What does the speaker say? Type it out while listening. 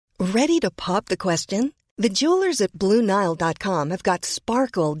Ready to pop the question? The jewelers at BlueNile.com have got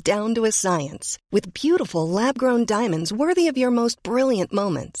sparkle down to a science with beautiful lab-grown diamonds worthy of your most brilliant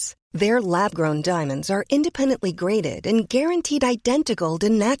moments. Their lab-grown diamonds are independently graded and guaranteed identical to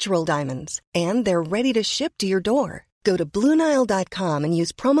natural diamonds, and they're ready to ship to your door. Go to BlueNile.com and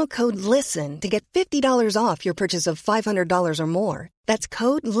use promo code LISTEN to get $50 off your purchase of $500 or more. That's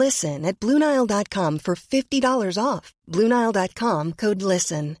code LISTEN at BlueNile.com for $50 off. BlueNile.com, code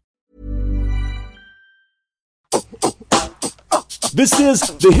LISTEN. This is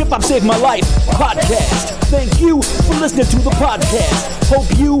the Hip Hop Saved My Life podcast. Thank you for listening to the podcast.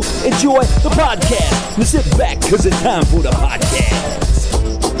 Hope you enjoy the podcast. Now sit back, because it's time for the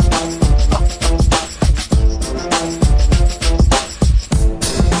podcast.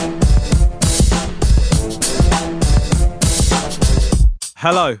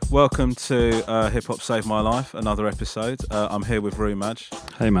 Hello, welcome to Hip Hop Saved My Life, another episode. I'm here with Roo Madge.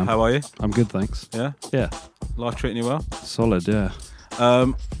 Hey man. How are you? I'm good, thanks. Yeah? Yeah. Life treating you well? Solid, yeah.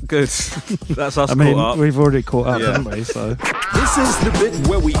 Good. That's us I mean, caught up. we've already caught up, Yeah. haven't we? So This is the bit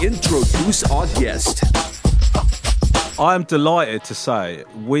where we introduce our guest. I am delighted to say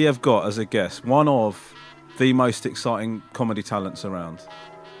we have got as a guest one of the most exciting comedy talents around,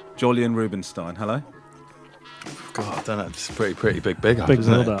 Jolyon Rubinstein. Hello. God, I don't know. It's a pretty big up, big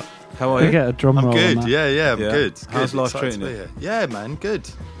isn't build it? up. How are We you? get a drum I'm roll. good. on that. Yeah, I'm Yeah. good. How's Good. life Excited treating to be you? here. Yeah, man, good.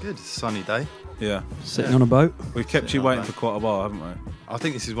 It's a sunny day. Yeah. Sitting on a boat. We've kept Sitting you on waiting that. for quite a while, haven't we? I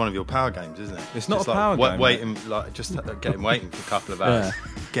think this is one of your power games, isn't it? It's not Just a power game, Waiting, like just getting waiting for a couple of hours,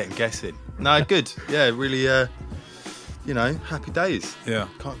 Yeah. getting guessing. No, good. Yeah, really. Happy days. Yeah.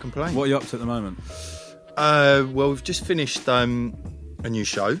 Can't complain. What are you up to at the moment? Well, we've just finished a new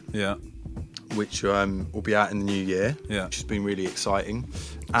show, Yeah. which will be out in the new year. Yeah. Which has been really exciting.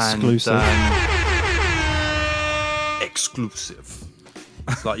 And, Exclusive. Exclusive.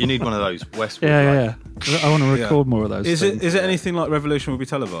 It's like you need one of those Westwood. Yeah. I want to Yeah. record more of those. Is things. it anything like Revolution will be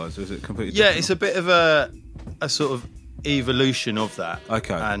televised, or is it completely Yeah, different? it's a bit of a sort of evolution of that.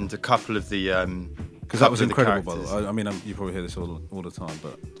 Okay. And a couple of the Because that was couple of the incredible, by the characters. way. I mean, you probably hear this all the time,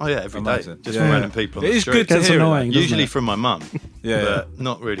 but Oh yeah, every day. amazing. Just Yeah, from yeah. random people on It the is street. good to Gets hear. annoying. It, doesn't Usually it? from my mum, Yeah, but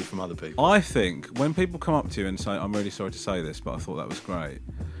not really from other people. I think when people come up to you and say, "I'm really sorry to say this, but I thought that was great,"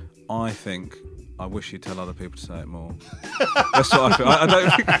 I think I wish you'd tell other people to say it more. That's what I feel. I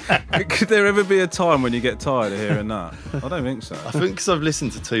don't think, could there ever be a time when you get tired of hearing that? I don't think so. I think because I've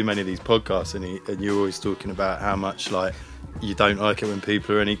listened to too many of these podcasts, and you're always talking about how much like you don't like it when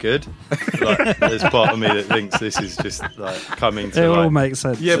people are any good. Like, there's part of me that thinks this is just like coming to It all like, makes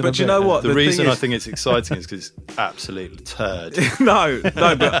sense. Yeah, in but a you bit. know what? the thing reason I is- think it's exciting is because it's absolute turd. no,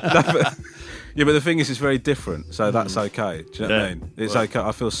 but yeah, but the thing is, it's very different, so that's okay. Do you know what I Yeah. mean? It's Well- okay.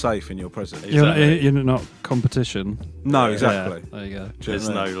 I feel safe in your presence. Exactly. You're not competition. No, Yeah, exactly. there you go. Do you know There's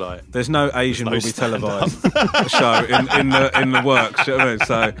what I no mean? like. There's no Asian no will be stand-up. televised show in the works. Do you know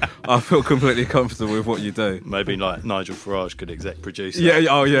what I mean? So I feel completely comfortable with what you do. Maybe like Nigel Farage could exec produce. Yeah. that.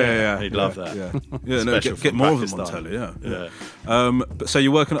 Oh, yeah. He'd love that. Yeah. Yeah. No, Special get from more of them on Pakistan. telly. Yeah. Yeah. But so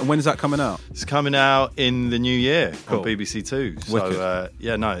you're working. When is that coming out? It's coming out in the new year Cool. on BBC Two. Wicked. So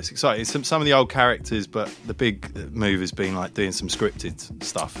it's exciting. It's some of the old characters, but the big move has been like doing some scripted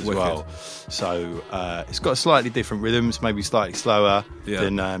stuff as Wicked. well. So it's got slightly different rhythms, maybe slightly slower Yeah.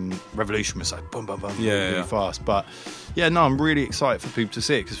 than Revolution was like boom, boom, boom, Yeah, really yeah. fast. But yeah, no, I'm really excited for people to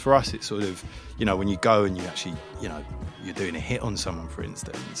see it because for us, it's sort of when you go and you actually you're doing a hit on someone, for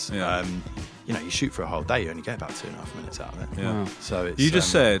instance. Yeah. You shoot for a whole day, you only get about 2.5 minutes out of it. Yeah. So it's, You just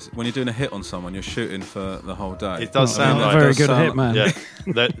said when you're doing a hit on someone, you're shooting for the whole day. It does sound Not like a very does good sound hit, man. Yeah,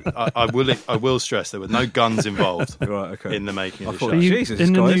 I will stress there were no guns involved Right, okay. in the making I of the thought show. But Jesus,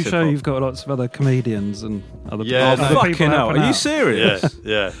 in the guys, new hip show, hop. you've got lots of other comedians and other, Yeah, other no. people Fucking hell, helping are you out. serious?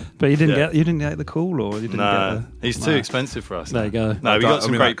 Yeah. But you didn't Yeah. get the call, or you didn't No, get the. he's too No. expensive for us. There now. you go. No, we got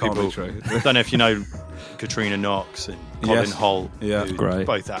some great that can't be people. true. I don't know if you know Katrina Knox and Colin Yes. Holt. Yeah. who Great.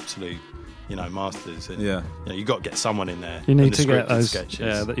 Both absolute, masters. And, Yeah. you got to get someone in there. You in need the to get scripted those,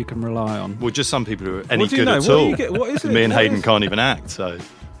 sketches. that you can rely on. Well, just some people who are any What do you good know? at What do all. you get- what is it? Me and What Hayden is- can't even act. So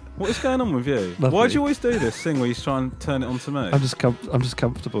What is going on with you? Lovely. Why do you always do this thing where you try and turn it on to me? I'm just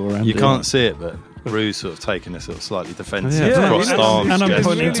comfortable around you you. can't see it, but Rue's sort of taking a sort of slightly defensive, Yeah, crossed and- arms and I'm gesture.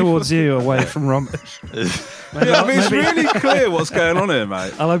 pointing really towards you away from Romish. Yeah, I mean, it's really clear what's going on here,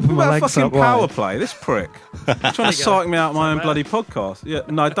 mate. I'll open my What about legs fucking up wide. power play, this prick. He's trying to psych me out my own bloody podcast. Yeah,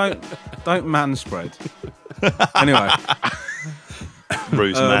 no, don't manspread. Anyway,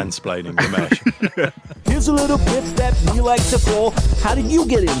 Rue's mansplaining Ramesh. Here's a little bit that we like to call, how did you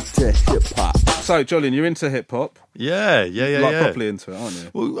get into hip hop? so Jolyon, you're into hip hop, Yeah. like properly into it, aren't you?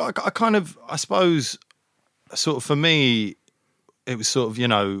 Well, I suppose, sort of for me, it was sort of, you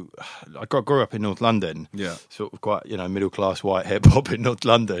know, I grew up in North London. Yeah. Sort of quite, you know, middle class white hip hop in North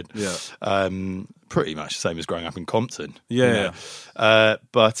London. Yeah. Pretty much the same as growing up in Compton. Yeah.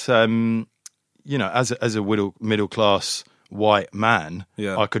 But you know, as a middle class white man,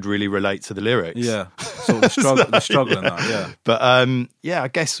 I could really relate to the lyrics. Yeah. Sort of the struggle in that, yeah. But I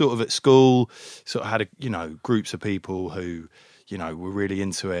guess sort of at school, sort of had groups of people who, you know, were really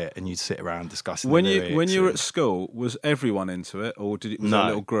into it, and you'd sit around discussing when the lyrics. When you were at school, was everyone into it, or was it a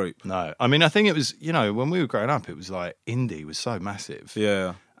little group? No, I mean, I think it was, you know, when we were growing up, it was like indie was so massive.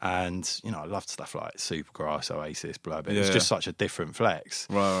 Yeah. And, you know, I loved stuff like Supergrass, Oasis, blah, blah. It was just such a different flex.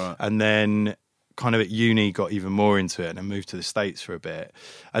 Right. And then kind of at uni got even more into it, and then moved to the States for a bit.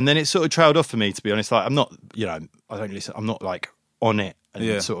 And then it sort of trailed off for me, to be honest. Like, I'm not, you know, I don't listen, I'm not like on it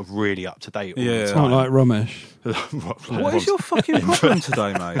and sort of really up to date all the It's time. not like Ramesh. What is your fucking problem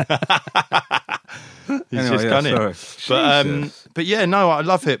today, mate? He's just gunning. Sorry. But yeah, no, I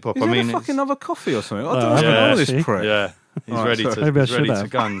love hip hop. He's I mean, had a fucking another coffee or something. I Oh, don't know this actually. prick. yeah, he's Right, ready sorry. to. Maybe I He's ready should to have.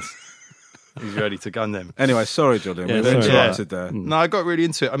 guns. He's ready to gun them. Anyway, sorry, Julian. Yeah, we sorry. interrupted there. No, I got really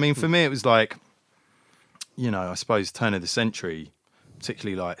into it. I mean, for me, it was like, you know, I suppose turn of the century,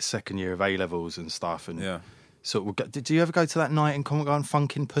 particularly like second year of A levels and stuff. And Yeah. sort of, did you ever go to that night in Covent Garden,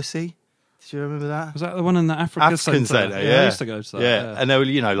 Funkin' Pussy? Did you remember that? Was that the one in the Africa African Centre? Centre, yeah. I used to go to that. Yeah, and there were,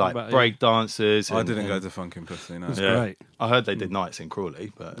 you know, like About, break dancers. I didn't go to Funkin' Pussy, no. It's Yeah. great. I heard they did nights in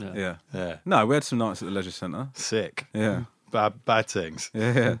Crawley, but Yeah. No, we had some nights at the Leisure Centre. sick. Yeah. Bad things.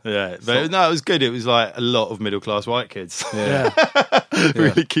 Yeah. Yeah, but no, it was good. It was like a lot of middle class white kids. Yeah.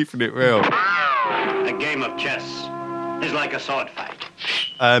 Really keeping it real. A game of chess is like a sword fight.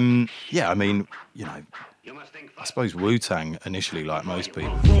 Yeah, I mean, you know, You must think I suppose Wu-Tang initially, like most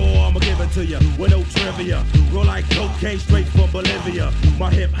people. Raw, I'ma give it to you with no trivia. Roll like cocaine straight from Bolivia. My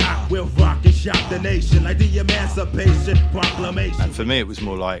hip hop will rock and shock the nation like the Emancipation Proclamation. And for me, it was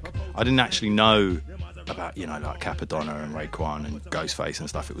more like I didn't actually know about, you know, like Capadonna and Raekwon and Ghostface and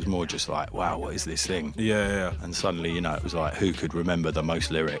stuff. It was more just like, wow, what is this thing? Yeah. And suddenly, you know, it was like, who could remember the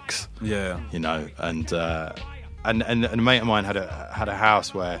most lyrics? Yeah. You know, and a mate of mine had a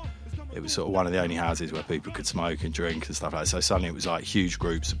house where it was sort of one of the only houses where people could smoke and drink and stuff like that. So suddenly it was like huge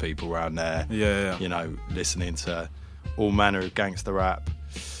groups of people around there. Yeah. You know, listening to all manner of gangster rap.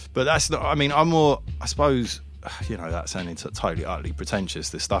 But that's not, I mean, I'm more, I suppose, you know, that sounding totally utterly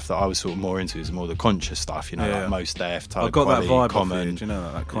pretentious. The stuff that I was sort of more into is more the conscious stuff, you know, like Mos Def, Talib I got that Kweli, vibe Common. off you, do you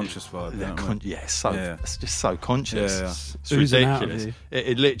know that conscious vibe? You know what I mean? It's just so conscious. Yeah. It's Oozing out of ridiculous. you.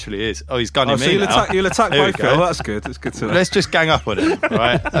 It literally is. Oh, he's gunning Oh, so me now. you'll attack Here we both go. Phil. That's good. It's good to know. Let's just gang up on him,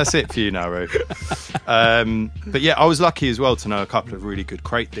 right? That's it for you now, Ru. But yeah, I was lucky as well to know a couple of really good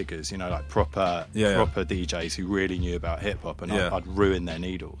crate diggers, you know, like proper DJs who really knew about hip hop, and I'd ruin their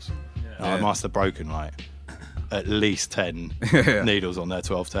needles. I must have broken like at least 10 needles on their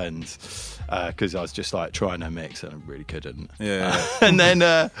 1210s because I was just like trying to mix and I really couldn't. And then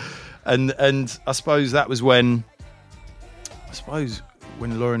and I suppose that was when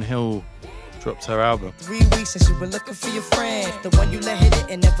Lauryn Hill dropped her album. 3 weeks since you were looking for your friend, the one you let hit it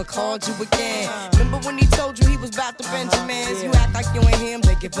and never called you again. Remember when he told you he was about to Benjamins? You act like you ain't him,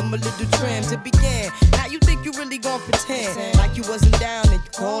 they give him a little trim to begin. Now you think you really gon' pretend like you wasn't down and you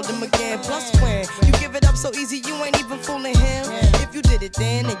called him again. Plus when you give it up so easy, you ain't even fooling him. If you did it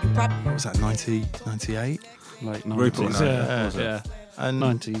then you probably... What was that, 98? Like Rupert, 90s. no. Yeah. And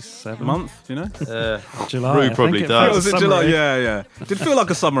 97. Month, you know? July. Rue I think probably it does. felt Was it summery. July? Yeah. Did feel like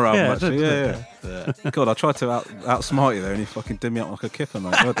a summer album, Yeah, it actually. did. Yeah. God, I tried to outsmart you there, and you fucking did me up like a kipper,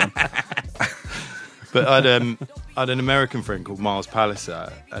 mate. Well done. But I'd an American friend called Miles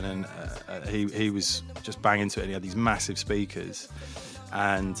Palliser, and then he was just banging to it, and he had these massive speakers.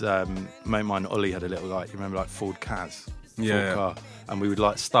 And mate of mine, Ollie, had a little, like, you remember, like Ford Kaz? Ford car. And we would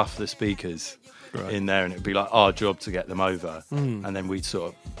like stuff the speakers in there, and it'd be like our job to get them over. And then we'd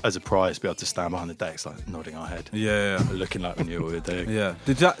sort of, as a prize, be able to stand behind the decks, like nodding our head. Yeah. Looking like we knew what we were doing. Yeah.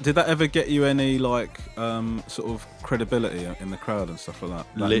 Did that ever get you any like sort of credibility in the crowd and stuff like that?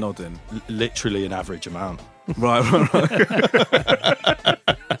 Like nodding. Literally an average amount. Right.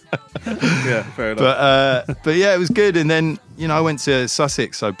 Yeah, fair enough. But yeah, it was good. And then, you know, I went to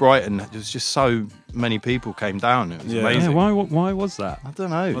Sussex, so Brighton. There was just so many people came down. It was Yeah. Yeah, amazing. why was that? I don't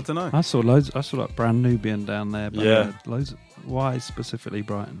know. I don't know. I saw loads. I saw like Brand Nubian down there. But Yeah. loads. Why specifically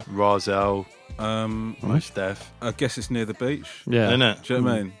Brighton? Razel, Mos Def. I guess it's near the beach. Yeah. Isn't it? Do you know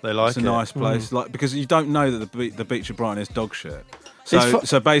what I mean? They like it's a it. nice place, like because you don't know that the beach of Brighton is dog shit. So, It's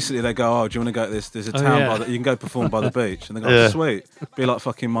so basically they go, oh, do you want to go to this? There's a town yeah. by you can go perform by the beach, and they go, Yeah. oh, sweet, be like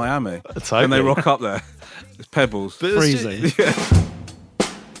fucking Miami. Totally. And they rock up there. It's pebbles. But it's Freezing. just-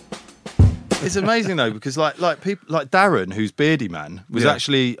 It's amazing though, because like people like Darren, who's Beardy Man, was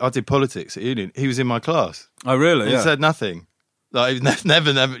actually, I did politics at Union. He was in my class. Oh really? He said nothing. Like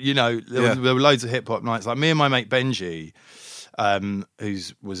never. You know, there were loads of hip hop nights. Like me and my mate Benji, who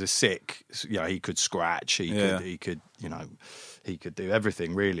was a sick. You know, he could scratch. He could. You know, he could do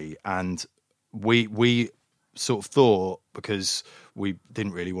everything really. And we sort of thought, because we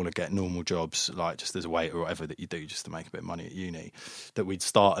didn't really want to get normal jobs, like just as a waiter or whatever that you do just to make a bit of money at uni, that we'd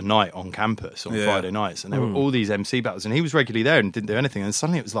start a night on campus on Friday nights, and there were all these MC battles, and he was regularly there and didn't do anything, and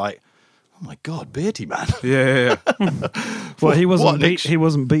suddenly it was like, oh my God, Beardy Man. Yeah. Well, he wasn't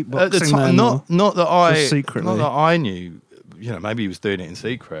beatboxing at the time. then, Not that I knew. You know, maybe he was doing it in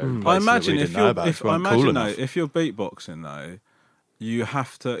secret. I imagine if you're beatboxing though, you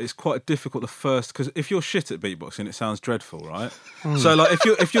have to. It's quite difficult because if you're shit at beatboxing, it sounds dreadful, right? So like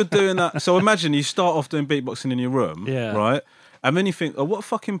if you're doing that, so imagine you start off doing beatboxing in your room, right? And then you think, oh, what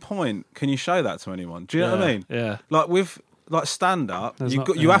fucking point can you show that to anyone? Do you know what I mean? Yeah. Like with stand up,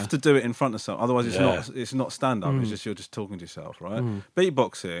 you have to do it in front of someone. Otherwise, it's not stand up. It's just you're just talking to yourself, right?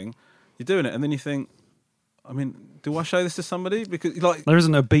 Beatboxing, you're doing it, and then you think, I mean, do I show this to somebody? Because like there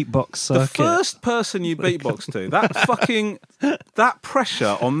isn't a beatbox circuit. The first person you beatbox to, that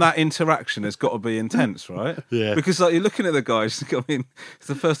pressure on that interaction has got to be intense, right? Yeah. Because like you're looking at the guys, I mean, it's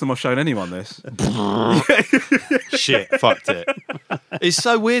the first time I've shown anyone this. Shit, fucked it. It's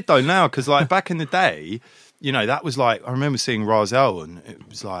so weird though now, because like back in the day, you know, that was like, I remember seeing Rahzel and it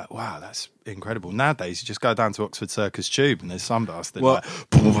was like, wow, that's incredible. Nowadays, you just go down to Oxford Circus Tube and there's some bastard like,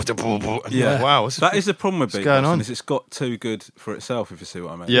 and wow. That is the problem with beatboxing, is it's got too good for itself, if you see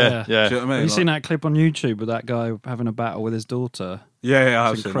what I mean. Yeah. Do you know what I mean? Have you seen that clip on YouTube with that guy having a battle with his daughter?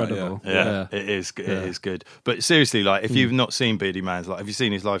 Yeah, it's incredible. Yeah, it is. It is good. But seriously, like, if you've not seen Beardy Man's, like, have you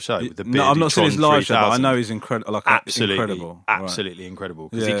seen his live show with the Beardy? No, I've not seen his live show, but I know he's incredible. incredible. Absolutely incredible.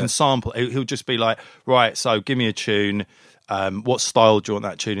 Because he can sample. He'll just be like, right, so give me a tune. What style do you want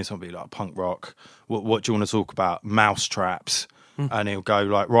that tune in? Something like punk rock. What do you want to talk about? Mouse traps. And he'll go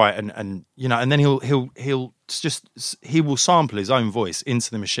like, right, and you know, and then he will sample his own voice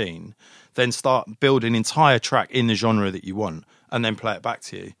into the machine, then start building an entire track in the genre that you want, and then play it back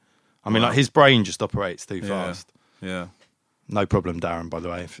to you. I mean, like, his brain just operates too fast. Yeah. No problem, Darren, by the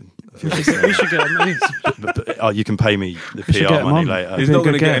way. If we should get him. You can pay me the PR money later. He's not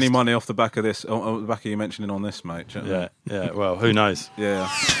going to get any money off the back of this, on the back of you mentioning on this, mate. Yeah. Well, who knows? Yeah.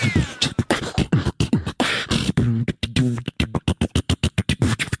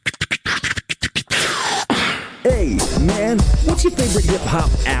 Hey, man, what's your favorite hip-hop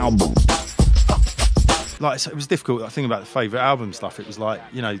album? Like, so it was difficult. I think about the favourite album stuff. It was like,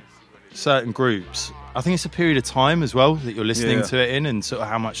 you know, certain groups. I think it's a period of time as well that you're listening to it in, and sort of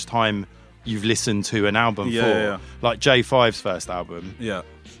how much time you've listened to an album for. Yeah. Like J5's first album. Yeah.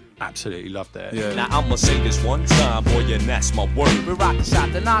 Absolutely loved it. Yeah. Now I'ma say this one time, boy, and that's my word. We rock a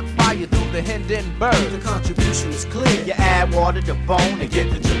shot to knock fire through the Hindenburg. The contribution is clear. You add water to bone and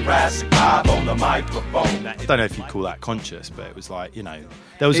get the Jurassic vibe on the microphone. I don't know if you call that conscious, but it was like, you know,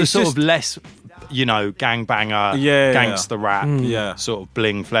 there was a sort of less, you know, gangbanger, gangster rap, sort of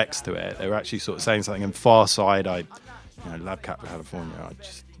bling flex to it. They were actually sort of saying something. And Far Side, Lab Cat California,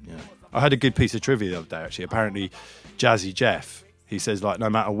 I had a good piece of trivia the other day, actually. Apparently, Jazzy Jeff, he says, like, no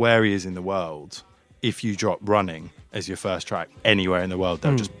matter where he is in the world, if you drop Running as your first track anywhere in the world,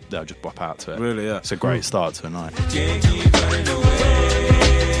 they'll just bop out to it. Really, yeah. It's a great start to a night.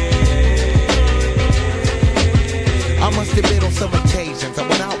 I must admit on some occasions I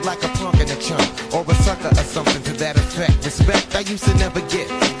went out like a punk in a chump or a sucker or something to that effect. Respect I used to never get,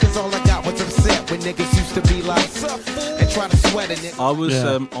 cause all I got was upset when niggas used to be like and try to sweat in it.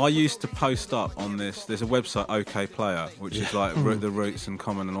 I used to post up on this. There's a website, OK Player, which is like the Roots and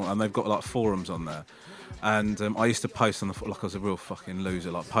Common and all, and they've got like forums on there. And I used to post on the like I was a real fucking loser,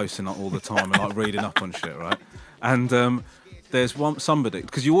 like posting up all the time and like reading up on shit, right? And there's somebody,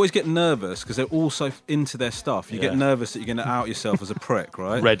 because you always get nervous because they're all so into their stuff. You get nervous that you're going to out yourself as a prick,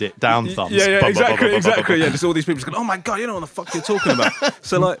 right? Reddit, down thumbs. Yeah, exactly. Yeah, just all these people just going, oh my God, you know what the fuck you're talking about.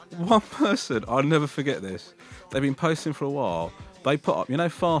 So like one person, I'll never forget this. They've been posting for a while. They put up, you know,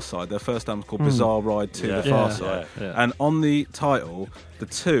 Far Side, their first album's called Bizarre Ride to the Far Side. Yeah. And on the title, the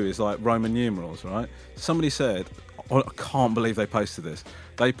 2 is like Roman numerals, right? Somebody said, I can't believe they posted this.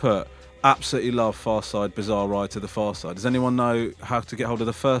 They put, absolutely love Far Side, Bizarre Ride to the Far Side. Does anyone know how to get hold of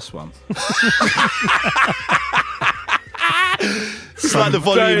the first one? It's like the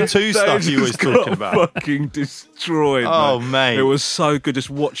Volume 2 stuff you was talking about. Fucking destroyed. Oh, mate. mate. It was so good just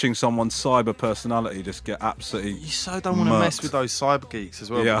watching someone's cyber personality just get absolutely. You so don't want to mess with those cyber geeks as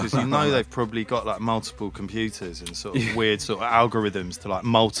well, because you know they've probably got like multiple computers and sort of weird sort of algorithms to like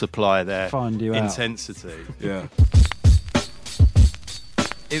multiply their intensity. Yeah.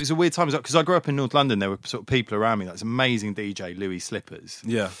 It was a weird time because I grew up in North London. There were sort of people around me, like this amazing DJ Louis Slippers,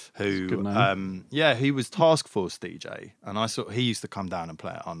 who, he was Task Force DJ, and he used to come down and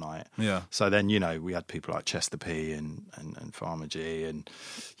play it all night. Yeah. So then we had people like Chester P and Farmer G, and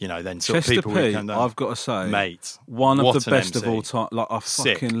then sort Chester of people P, would come down. I've got to say, mate, one of the best MC. of all time. Like I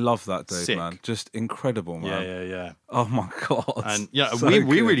fucking love that dude, man. Just incredible, man. Yeah. Oh my god. And so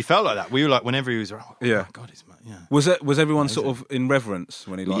we really felt like that. We were like, whenever he was around, oh my god, he's. Yeah. Was everyone sort of in reverence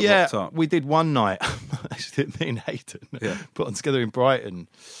when he rocked up? We did one night. Me and Hayden put on together in Brighton,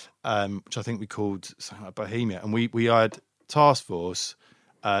 which I think we called something like Bohemia, and we had Task Force,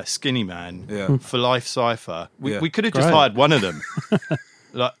 Skinny Man, For Life Cypher. We could have just hired one of them.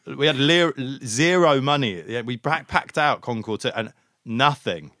 Like we had zero money. Yeah, we packed out Concord and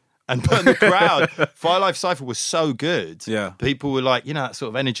nothing. And put in the crowd. For Life Cypher was so good. Yeah, people were like, that sort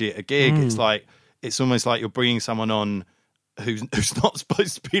of energy at a gig. It's almost like you're bringing someone on who's not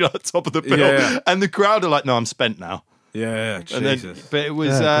supposed to be like top of the bill, and the crowd are like, "No, I'm spent now." Yeah, Jesus. But it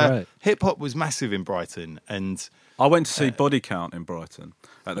was hip hop was massive in Brighton, and I went to see Body Count in Brighton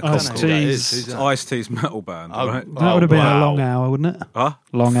at the Concord. It's Ice-T's metal band, right? That would have been a long hour, wouldn't it? Huh?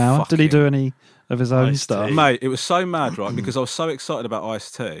 Long hour. Did he do any of his own stuff? Mate, it was so mad, right? Because I was so excited about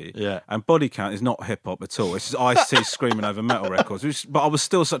Ice-T. Yeah. And Body Count is not hip-hop at all. It's just Ice-T screaming over metal records. But I was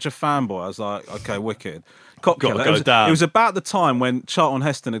still such a fanboy. I was like, okay, wicked. Cop Killer. It was about the time when Charlton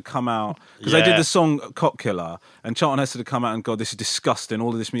Heston had come out, because they did the song Cop Killer, and Charlton Heston had come out and, God, this is disgusting. All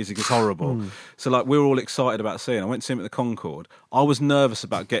of this music is horrible. So, like, we were all excited about seeing it. I went to see him at the Concord. I was nervous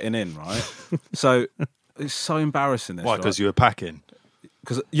about getting in, right? So, it's so embarrassing. This, why? Because you were packing.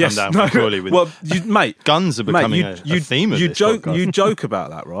 Because yes, mate, guns are becoming a theme of this podcast. You joke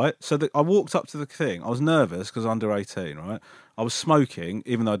about that, right? So I walked up to the thing. I was nervous because I'm under 18, right? I was smoking,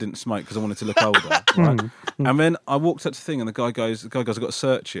 even though I didn't smoke because I wanted to look older, right? And then I walked up to the thing, and the guy goes, I've got to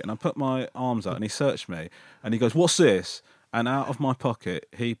search it. And I put my arms out, and he searched me, and he goes, "What's this?" And out of my pocket,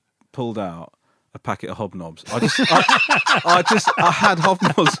 he pulled out a packet of Hobnobs. I had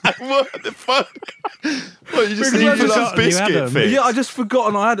Hobnobs. What the fuck? What, you just needed a biscuit fix? Yeah, I just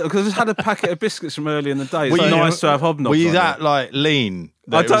forgotten I had it because I just had a packet of biscuits from early in the day. It's nice to have Hobnobs. Were you that like lean?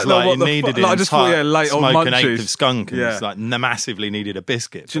 I don't know what the fuck. I just thought, late on smoke an munchies. eighth of skunk and like massively needed a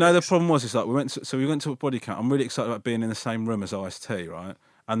biscuit. Do you know the problem was? It's like we went to a Body Count. I'm really excited about being in the same room as Ice-T, right?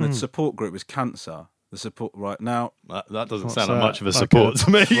 And the support group was Cancer. The support right now that doesn't sound like much of a support to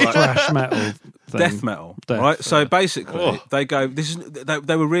me. Thrash metal, thing. Death metal, right? So basically, they go.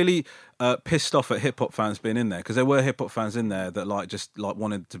 They were really pissed off at hip hop fans being in there because there were hip hop fans in there that just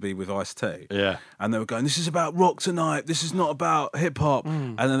wanted to be with Ice-T. Yeah, and they were going, "This is about rock tonight. This is not about hip hop."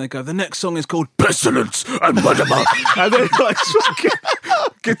 And then they go, "The next song is called Pestilence and Buttermilk," and then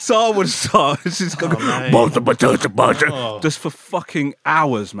guitar would start. It's just going, just for fucking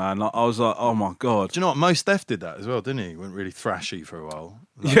hours, man. Like, I was like, "Oh my god." Do you know what? Mos Def did that as well, didn't he? Went really thrashy for a while.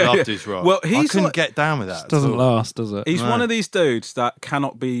 Loved his rock. Well, I couldn't get down with that. Doesn't last, does it? He's one of these dudes that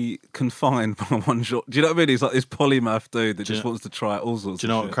cannot be confined by one shot. Do you know what I mean? He's like this polymath dude that just wants to try all sorts of shit. Do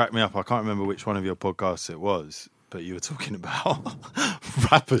you know what cracked me up? I can't remember which one of your podcasts it was, but you were talking about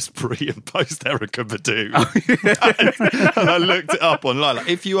rappers pre and post Erykah Badu. And I looked it up online. Like,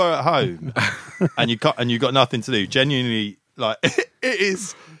 if you are at home and you got nothing to do, genuinely, like it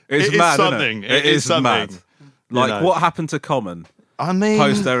is mad, something. It is something. Mad. Like, what happened to Common? I mean,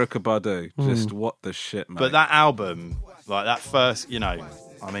 post Erykah Badu, just what the shit, man. But that album, like that first,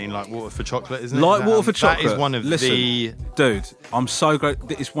 I mean, like Water for Chocolate, isn't it? Like Water for Chocolate. That is one of the... Dude, I'm so great.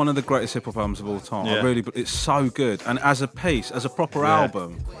 It's one of the greatest hip-hop albums of all time. Yeah. It's so good. And as a piece, as a proper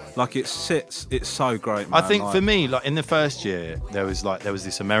album, like it sits, it's so great, man. I think for me, like in the first year, there was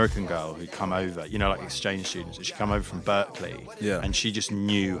this American girl who'd come over, like exchange students. She'd come over from Berkeley. Yeah. And she just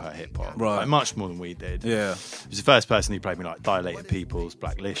knew her hip-hop. Right. Like, much more than we did. Yeah. She was the first person who played me like Dilated Peoples,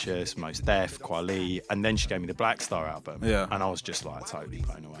 Blacklicious, Mos Def, Kweli, and then she gave me the Black Star album. Yeah. And I was just like totally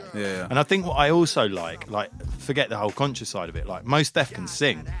blown away. Yeah. And I think what I also like, forget the whole conscious side of it, like Mos Def can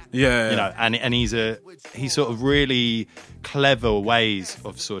sing. Yeah. And he's sort of really clever ways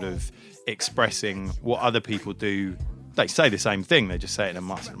of sort of expressing what other people do. They say the same thing, they just say it in a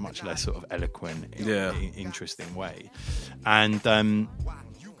much less sort of eloquent, interesting way. And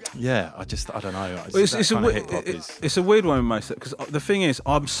Yeah, I don't know. It's a weird one with most, because the thing is,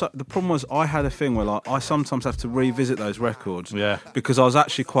 the problem was I had a thing where like I sometimes have to revisit those records. Yeah. Because I was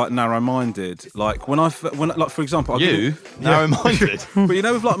actually quite narrow-minded. Like when like for example, narrow-minded. But you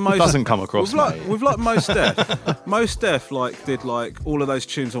know, with like most doesn't come across. With like Mos Def like did like all of those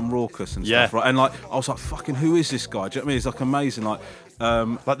tunes on Raucous and stuff, right? And like I was like, fucking, who is this guy? Do you know what I mean? It's like amazing, like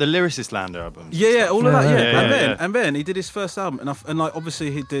the Lyricist Land albums. All of that. And then he did his first album, and like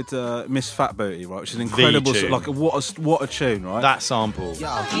obviously he did Miss Fat Booty, right, which is an incredible, like what a tune, right? That sample.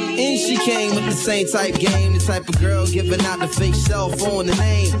 And she came with the same type game, the type of girl giving out the fake cell phone, the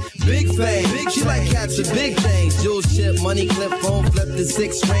name Big Fame. She like capture big things, jewel chip, money clip, phone flip the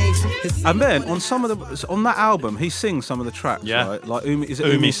 6 range. And then on that album, he sings some of the tracks, right? Like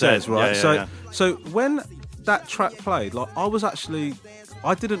Umi Says, right? So when that track played, like I wouldn't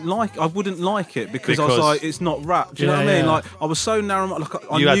like it because I was like, it's not rap. Do you know what I mean? Like I was so narrow. Like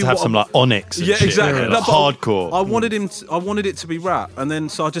you had to have some like Onyx. And shit, exactly. like hardcore. I wanted it to be rap, and then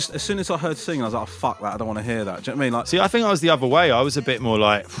so I just, as soon as I heard singing, I was like, oh, fuck that, I don't want to hear that. Do you know what I mean? Like, see, I think I was the other way. I was a bit more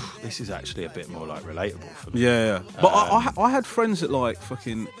like, this is actually a bit more like relatable for me. Yeah. But I had friends that like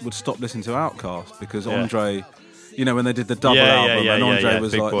fucking would stop listening to Outkast because Andre. You know, when they did the double album and Andre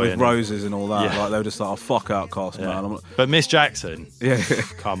was like with Roses and all that, like they were just like, oh, fuck Outkast, man. But Miss Jackson,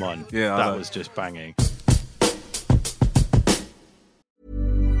 come on. Yeah, that was just banging.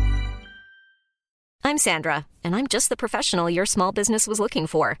 I'm Sandra, and I'm just the professional your small business was looking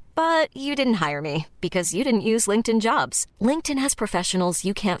for. But you didn't hire me because you didn't use LinkedIn Jobs. LinkedIn has professionals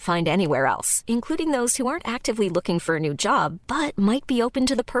you can't find anywhere else, including those who aren't actively looking for a new job, but might be open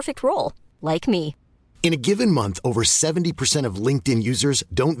to the perfect role, like me. In a given month, over 70% of LinkedIn users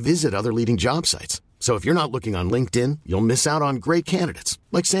don't visit other leading job sites. So if you're not looking on LinkedIn, you'll miss out on great candidates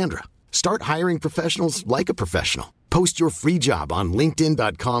like Sandra. Start hiring professionals like a professional. Post your free job on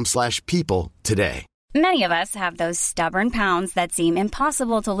linkedin.com/people today. Many of us have those stubborn pounds that seem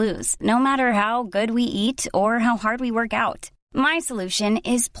impossible to lose, no matter how good we eat or how hard we work out. My solution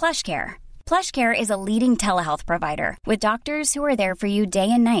is PlushCare. PlushCare is a leading telehealth provider with doctors who are there for you day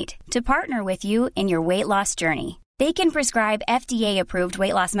and night to partner with you in your weight loss journey. They can prescribe FDA-approved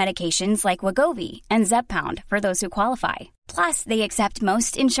weight loss medications like Wegovy and Zepbound for those who qualify. Plus, they accept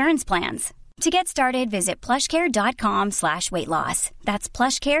most insurance plans. To get started, visit plushcare.com/weightloss. That's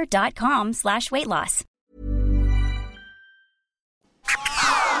plushcare.com/weightloss.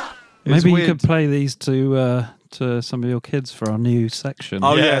 Maybe you could play these to some of your kids for our new section.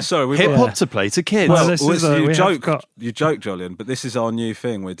 Oh yeah, sorry, hip hop to play to kids. Well, you joke, Jolyon, but this is our new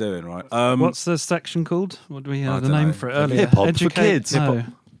thing we're doing, right? What's the section called? What do we have the name for it earlier? Hip hop for kids. No.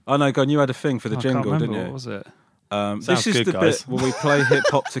 Oh no, Gon, you had a thing for the jingle, didn't you? What was it? This is the bit where we play hip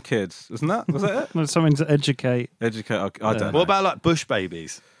hop to kids, isn't that? Was that it? No, something to educate. I don't know. What about like Bush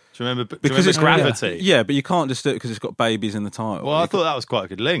Babies? Do you remember? Because it's Gravity. Yeah, but you can't just do it because it's got babies in the title. Well, I thought that was quite a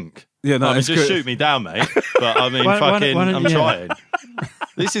good link. Yeah, no, I mean, just shoot me down, mate. But I mean, I'm trying.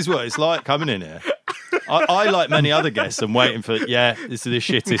 This is what it's like coming in here. I like many other guests, I'm waiting for, this is the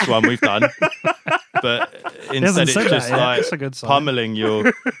shittest one we've done. But instead it's just like pummeling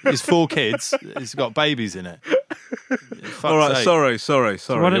it's 4 kids, it's got babies in it. All right, sorry. So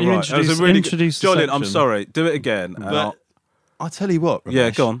why don't you introduce Jolyon, I'm sorry, do it again. But I'll tell you what, Ramesh,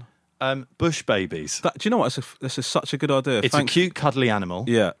 yeah, go on. Bush Babies. Do you know what? This is such a good idea. It's a cute, cuddly animal.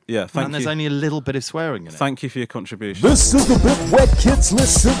 Yeah. Thank you. And there's only a little bit of swearing in it. Thank you for your contribution. This is the bit where kids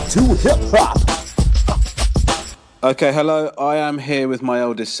listen to hip hop. Okay, hello. I am here with my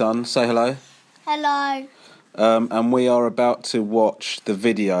eldest son. Say hello. Hello. And we are about to watch the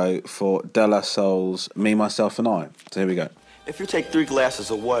video for De La Soul's Me, Myself and I. So here we go. If you take 3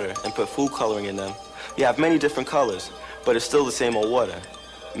 glasses of water and put food coloring in them, you have many different colors, but it's still the same old water.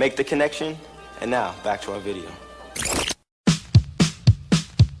 Make the connection, and now, back to our video.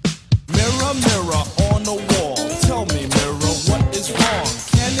 Mirror, mirror on the wall, tell me, mirror, what is wrong?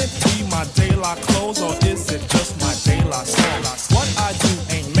 Can it be my De La clothes, or is it just my De La song? What I do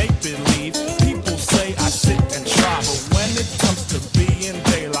ain't make-believe, people say I sit and try, but when it comes to being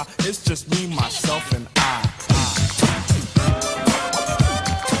De La, it's just me, myself, and I.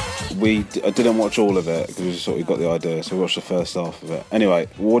 We didn't watch all of it because we just thought we got the idea, so we watched the first half of it. Anyway,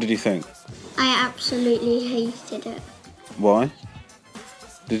 what did you think? I absolutely hated it. Why?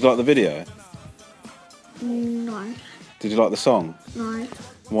 Did you like the video? No. Did you like the song? No.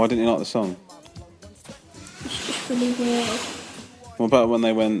 Why didn't you like the song? It's just really weird. What about when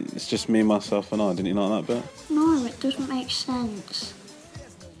they went, it's just me, myself and I? Didn't you like that bit? No, it doesn't make sense.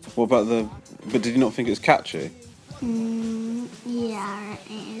 What about but did you not think it was catchy? Yeah,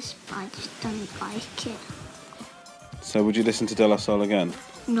 it is, but I just don't like it. So would you listen to De La Soul again?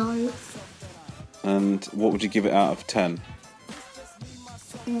 No. And what would you give it out of 10?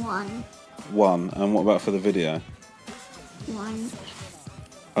 1. 1. And what about for the video? 1.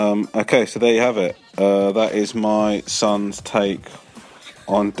 Okay, so there you have it. That is my son's take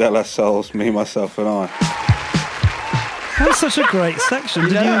on De La Soul's Me, Myself and I. That was such a great section.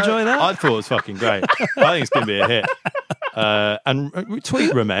 Did you enjoy that? I thought it was fucking great. I think it's going to be a hit. And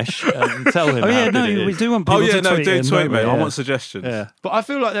tweet Ramesh and tell him. We do want people to tweet in, tweet me. Yeah. I want suggestions. Yeah. But I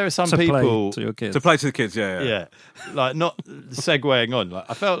feel like there are some to people play to your kids. To play to the kids. Yeah. Like not segueing on. Like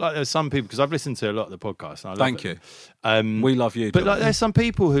I felt like there are some people because I've listened to a lot of the podcasts. And I love Thank you. We love you. But like, there's some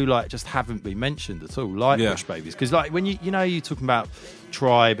people who like just haven't been mentioned at all, like Bush Babies. Because like when you're talking about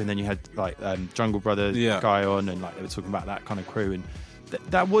Tribe, and then you had like Jungle Brothers guy on, and like they were talking about that kind of crew, and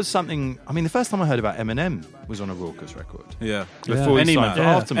that was something. I mean, the first time I heard about Eminem was on a Raucous record. Yeah, before he signed to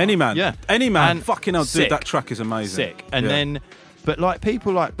Aftermath. Any man. And fucking hell, dude, that track is amazing. Sick. And then, but like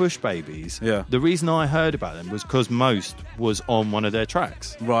people like Bush Babies, the reason I heard about them was because Most was on one of their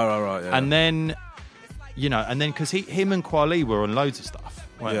tracks. Right. Yeah. And then, because him and Kweli were on loads of stuff.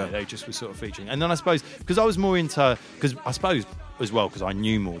 They just were sort of featuring. And then I suppose because I was more into as well because I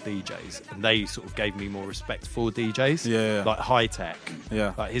knew more DJs and they sort of gave me more respect for DJs. Like High Tech.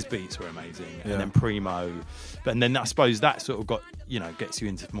 Yeah. Like his beats were amazing. And then Primo. And then I suppose that sort of got, gets you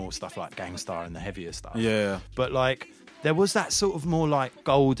into more stuff like Gangstar and the heavier stuff. Yeah. But like there was that sort of more like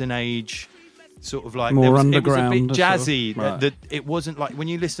golden age sort of like more It underground, was a bit jazzy. Sort of, right. It wasn't like when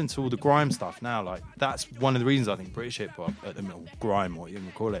you listen to all the grime stuff now, like that's one of the reasons I think British hip hop at the middle, grime, what you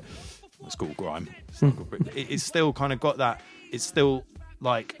can call it. It's called grime. It's still kind of got that. It's still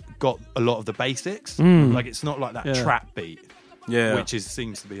like got a lot of the basics. Like it's not like that trap beat, which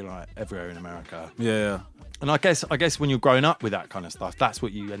seems to be like everywhere in America. Yeah. And I guess when you're growing up with that kind of stuff, that's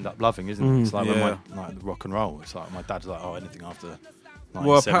what you end up loving, isn't it? It's like when like the rock and roll. It's like my dad's like, anything after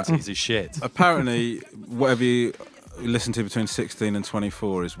 1970s is shit. Apparently, whatever you listen to between 16 and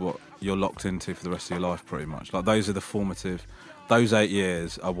 24 is what you're locked into for the rest of your life, pretty much. Like those are the formative. Those 8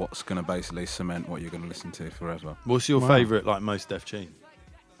 years are what's going to basically cement what you're going to listen to forever. What's your favourite, like, Most Def tune?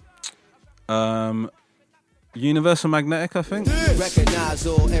 Universal Magnetic, I think. Recognize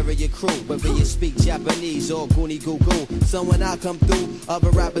all area crew, whether you speak Japanese or Goonie Goo Goo. So when I come through, other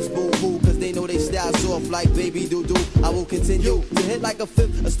rappers boo hoo, cause they know they styles off like Baby Doo Doo. I will continue to hit like a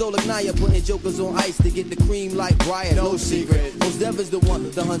fifth, a stolen Naya, putting jokers on ice to get the cream like Brian. No secret. Most Def is the one,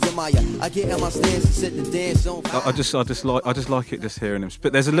 the Hunter Maya. I get in my stance and sit the dance on. I just like it just hearing him.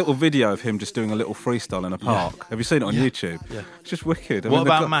 But there's a little video of him just doing a little freestyle in a park. Yeah. Have you seen it on YouTube? Yeah. It's just wicked. What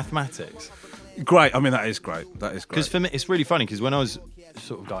about Mathematics? Great. I mean, that is great. Because for me, it's really funny because when I was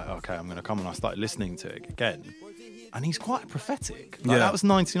sort of like, okay, I'm going to come and I started listening to it again, and he's quite prophetic. Like, that was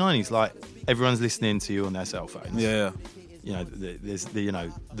 1990s. Like everyone's listening to you on their cell phones. Yeah. There's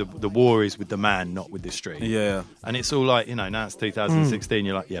the war is with the man, not with the street. Yeah. And it's all like, now it's 2016.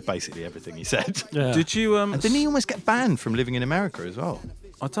 You're like, basically everything he said. Yeah. Did you? And didn't he almost get banned from living in America as well?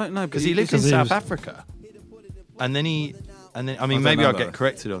 I don't know, because he lived in South Africa, and then I mean, maybe I'll get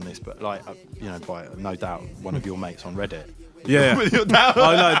corrected on this, but like, by no doubt, one of your mates on Reddit. Yeah.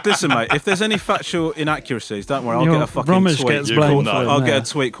 Oh no, listen, mate. If there's any factual inaccuracies, don't worry. I'll get a fucking tweet. Gets blamed I'll get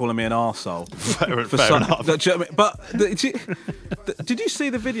a tweet calling me an arsehole. Fair enough. Do you know what I mean? But did you see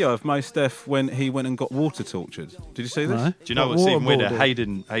the video of Mos Def when he went and got water tortured? Did you see this? No. Do you know what's even weirder?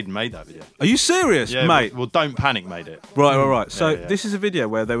 Hayden made that video. Are you serious, mate? Well, Don't Panic made it. Right. So this is a video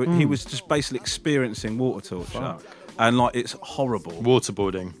where he was just basically experiencing water torture. And like it's horrible.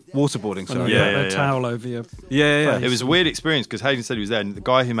 Waterboarding, sorry. A towel over your face. It was a weird experience because Hayden said he was there, and the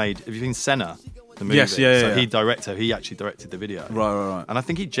guy who made, have you seen Senna, the movie? Yes, he actually directed the video. Right. And I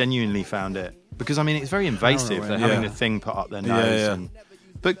think he genuinely found it because I mean it's very invasive. They're having a thing put up their nose,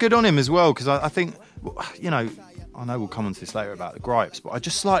 but good on him as well because I think I know we'll come on to this later about the gripes, but I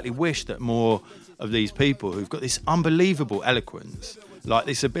just slightly wish that more of these people who've got this unbelievable eloquence, like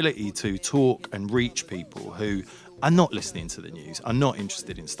this ability to talk and reach people who are not listening to the news, are not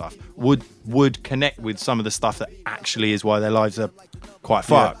interested in stuff, would connect with some of the stuff that actually is why their lives are quite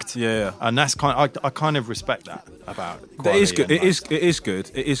fucked. Yeah. And that's I kind of respect that about It is good.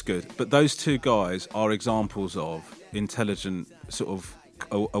 It is good. But those two guys are examples of intelligent, sort of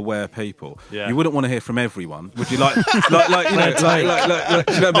aware people. Yeah. You wouldn't want to hear from everyone, would you? There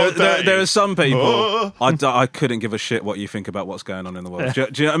are some people I couldn't give a shit what you think about what's going on in the world. Do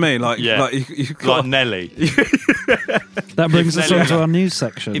you know what I mean? Like Nelly. That brings us on to our news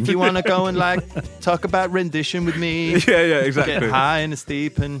section. If you want to go and talk about rendition with me, exactly. Get high and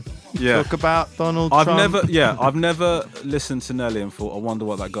steep and talk about Donald I've Trump. never listened to Nelly and thought, I wonder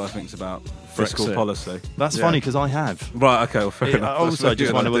what that guy thinks about fiscal Brexit. policy. That's funny because I have. Right, okay, well, fair I enough. also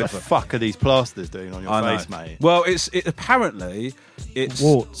just wonder what the different. fuck are these plasters doing on your I know. face, mate? Well, apparently it's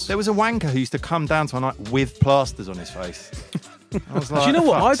warts. There was a wanker who used to come down to a night with plasters on his face. I was like, Do you know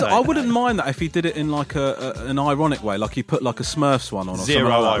what? fuck's I sake, wouldn't mate. mind that if he did it in like an ironic way, like he put like a Smurfs one on or Zero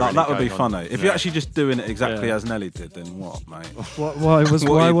something like that. irony That would be going on. funny. If Yeah. you're actually just doing it exactly Yeah. as Nelly did, then what, mate? Why was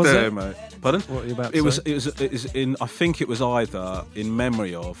What why are you was doing, it? mate? Pardon? What are you about It to was. say? It was in. I think it was either in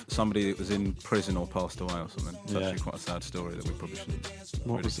memory of somebody that was in prison or passed away or something. It's Yeah. actually quite a sad story that we probably shouldn't.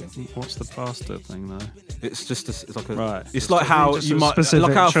 What's the plaster thing though? It's just. It's like a. Right. It's like how Just you a might. specific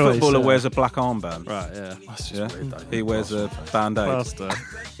Like how a choice, footballer yeah. wears a black armband. Right, yeah. That's just Yeah. weird, though. He wears a band-aid. Plaster.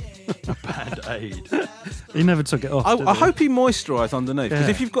 Band-aid. He never took it off. did I he? hope he moisturised underneath because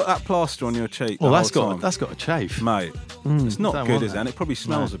Yeah. if you've got that plaster on your cheek, Well, the that's whole got time, that's got a chafe. mate. It's not Don't good, want is it? that. And it probably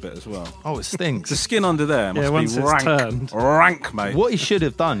smells No. a bit as well. Oh, it stinks. The skin under there must once be it's rank, turned. rank, mate. What he should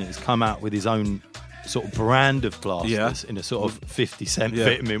have done is come out with his own sort of brand of plasters Yeah. in a sort of 50-cent Yeah.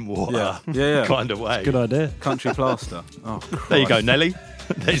 vitamin water Yeah. kind of way. Good idea. Country plaster. Oh, There you go, Christ. Nelly.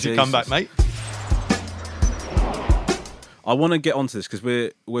 There's your Jesus. comeback, mate. I want to get onto this because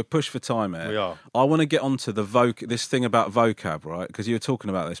we're pushed for time here. We are. I want to get onto the this thing about vocab, right? Because you were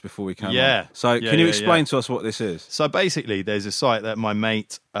talking about this before we came Yeah. on. So Yeah, can you yeah, explain yeah. to us what this is? So basically, there's a site that my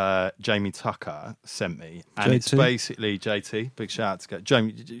mate Jamie Tucker sent me, and it's JT? basically JT. Big shout out to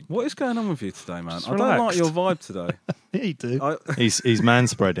Jamie. did you- What is going on with you today, man? Just I don't like relaxed. your vibe today. Yeah, you do. He's man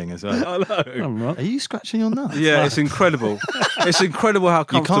spreading as well. I know. I'm right. Are you scratching your nuts? Yeah, it's incredible. It's incrable how You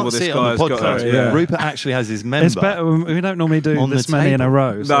comfortable can't this see it guy on has the got. podcast. it. Yeah. Rupert actually has his member. It's better. We don't normally do on this the many in a table.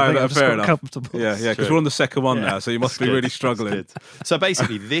 row. So I think No, I've just fair got enough. comfortable. Yeah, because True. we're on the second one Yeah. now, so you must be That's really good. struggling. That's good. So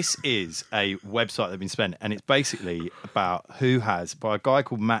basically, this is a website they've been spent, and it's basically about who has, by a guy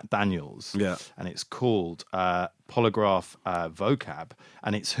called Matt Daniels. Yeah. And it's called Polygraph Vocab,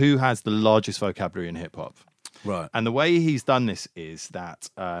 and it's who has the largest vocabulary in hip hop. Right. And the way he's done this is that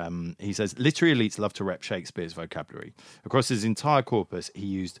he says literary elites love to rep Shakespeare's vocabulary. Across his entire corpus, he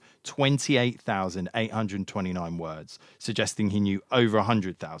used 28,829 words, suggesting he knew over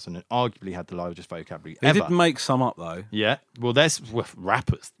 100,000 and arguably had the largest vocabulary He ever. did make some up though. Yeah. Well, there's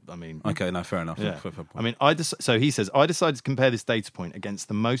rappers. I mean, Okay, no, fair enough. yeah. Fair point. I mean, so he says, I decided to compare this data point against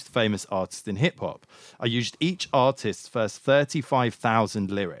the most famous artists in hip hop. I used each artist's first 35,000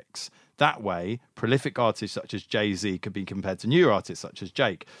 lyrics. That way, prolific artists such as Jay-Z could be compared to new artists such as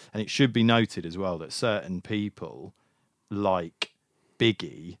Jake. And it should be noted as well that certain people like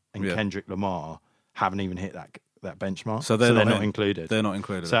Biggie and Yeah. Kendrick Lamar haven't even hit that benchmark. So they're not included. They're not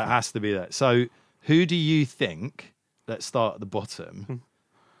included. So it okay. has to be that. So who do you think? Let's start at the bottom.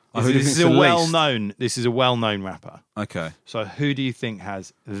 Oh, who do you This is think's a the least? well-known. This is a well-known rapper. Okay. So who do you think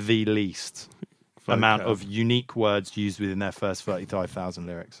has the least amount of unique words used within their first 35,000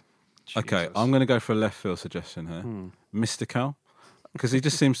 lyrics? Okay, I'm going to go for a left field suggestion here. Mr. Cal. Because he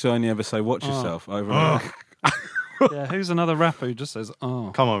just seems to only ever say, watch yourself over and over. Yeah, who's another rapper who just says,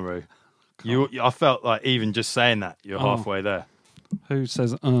 "Oh"? Come on, Roo. I felt like even just saying that, you're halfway there. Who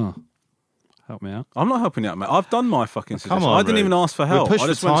says, "Oh"? Help me out. I'm not helping you out, mate. I've done my fucking suggestion. on, I didn't Roo. even ask for We're help. pushed I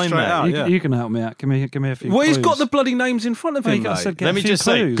just for went time, straight mate. out. You, yeah. you can help me out. Give me a few. Well, he's clues. got the bloody names in front of Well, him, you mate. said get Let a me few just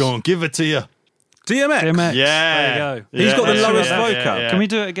say, clues. go on, give it to you. DMX. DMX. Yeah. There you go. He's got the lowest vocab. yeah. Can we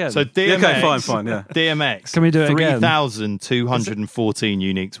do it again? So DMX. Okay, fine, yeah. DMX. Can we do it again? 3,214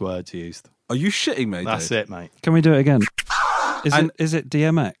 unique words used. Are you shitting me, That's dude? it, mate. Can we do it again? Is it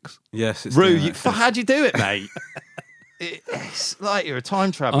DMX? Yes, it's Roo, DMX. how'd you do it, mate? It's like you're a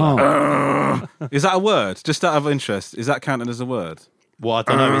time traveller. Oh, Is that a word? Just out of interest, is that counted as a word? Well, I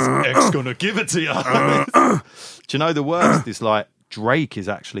don't know. Is X gonna give it to you? Do you know the worst is like Drake is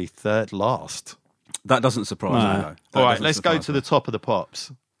actually third last. That doesn't surprise me, though. That All right, doesn't let's go surprise to me. the top of the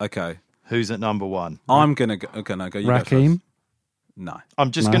pops. Okay. Who's at number one? I'm going to go. Okay, no, go. You go Rakim. first. No. I'm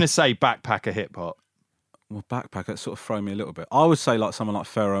just No. going to say backpacker hip hop. Well, backpack, that sort of throw me a little bit. I would say like someone like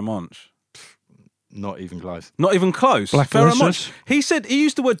Pharaoh Monch. Not even close. Not even close. Black Pharaoh Delicious. Monch. He said he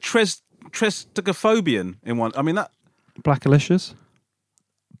used the word tresticophobian in one. I mean that. Blackalicious.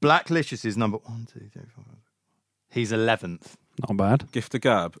 Blacklicious is number 1, 2, 3, 4, 5. He's 11th. Not bad. Gift of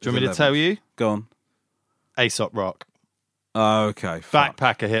Gab. Do you want me to tell you? Go on. Aesop Rock. Oh, okay. Fuck.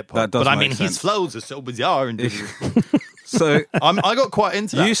 Backpacker hip hop. That does But I make mean, sense. his flows are so bizarre and So I got quite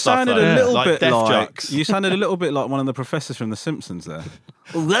into that. you stuff, sounded though. a little like bit Def like Jux. you sounded a little bit like one of the professors from The Simpsons there.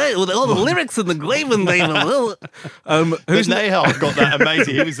 with all the lyrics in the Glaven name. Who's Nahal got that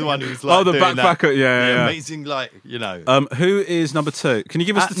amazing? He was the one who was like, the backpacker, yeah. amazing, like, you know. Who is number 2? Can you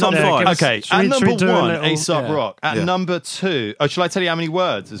give us the top 5? Okay, at number 1, A$AP Rock. At number 2, shall I tell you how many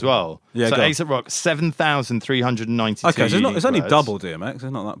words as well? Yeah, so A$AP Rock, 7,392. Okay, so it's only double DMX. It's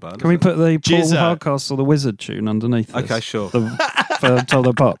not that bad. Can we put the Paul Hardcastle, the Wizard tune underneath this? Okay, sure. For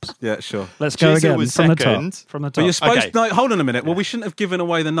Toldo Pops. Yeah, sure. Let's go again was from second. the top. From the top. But you're supposed to... No, hold on a minute. Well, we shouldn't have given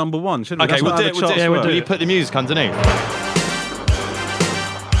away the number 1, should we? Okay, we'll do it. Will you put the music underneath?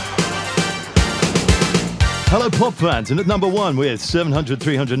 Hello, pop fans, and at number 1 with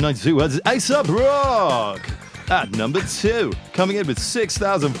 700,392 words is A$AP Rock. At number 2, coming in with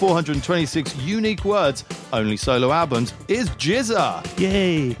 6,426 unique words, only solo albums, is GZA.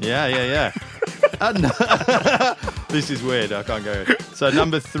 Yay. Yeah. This is weird, I can't go. So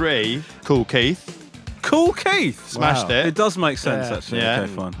number 3, Kool Keith. Cool Keith. Smashed it. It does make sense, actually. Yeah.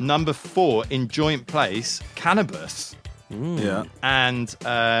 Okay, fine. Number 4, in joint place, Cannabis. Yeah. And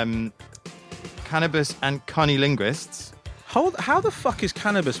Cannabis and Cunnilinguists. How the fuck is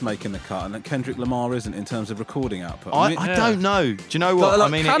Cannabis making the cut and that Kendrick Lamar isn't in terms of recording output? I don't know. Do you know what? Like,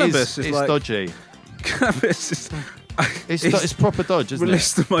 I mean, Cannabis it's like, dodgy. Cannabis is... It's proper dodge, isn't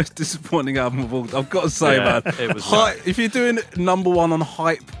released the most disappointing album of all. I've got to say, man. It was if you're doing number 1 on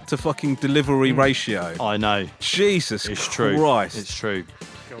hype to fucking delivery ratio, I know. Jesus true. Christ. It's true.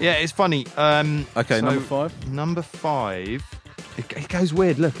 Yeah, it's funny. Okay, number 5. Number 5. It goes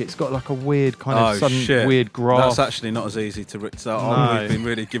weird. Look, it's got like a weird kind of shit. weird graph. That's actually not as easy to read. So we've been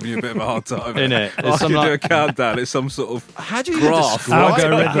really giving you a bit of a hard time. Innit? I can do a countdown. It's some sort of how do you graph describe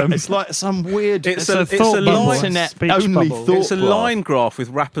algorithm? It's like some weird. It's a internet only thought. It's a line graph with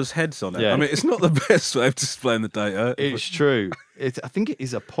rappers' heads on it. Yeah. I mean, it's not the best way of displaying the data. It's true. I think it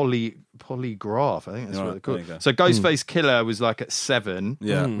is a polygraph. I think that's what they're called. So Ghostface Killer was like at 7.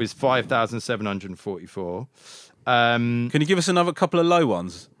 Yeah. With 5,744. Can you give us another couple of low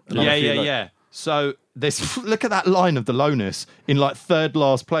ones? Yeah. So there's look at that line of the lowness in like third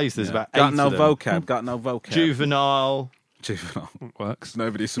last place. There's about 8 got no of them. vocab. Got no vocab. Juvenile works.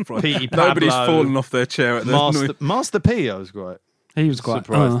 Nobody's surprised. Nobody's fallen off their chair at the Master P. I was quite. He was quite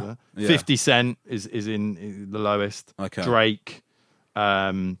surprised. 50 Cent is in the lowest. Okay. Drake,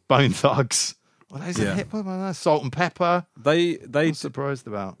 Bone Thugs. Well, those are hip hop. Salt and Pepper. They surprised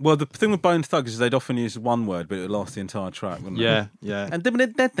about. Well, the thing with Bone Thugs is they'd often use one word, but it would last the entire track, wouldn't it? Yeah. And the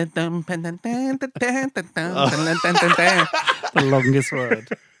longest word.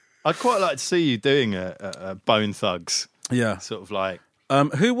 I'd quite like to see you doing a Bone Thugs. Yeah, sort of like.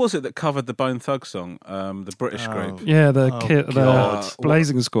 Who was it that covered the Bone Thugs song? The British group. Yeah, the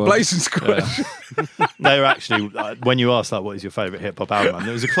Blazing Squad. Blazing Squad. Yeah. They were actually, when you asked like, what is your favourite hip hop album,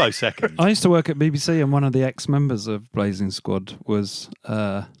 it was a close second. I used to work at BBC, and one of the ex-members of Blazing Squad was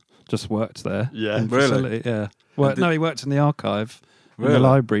just worked there. Yeah, really. Yeah. He worked in the archive in the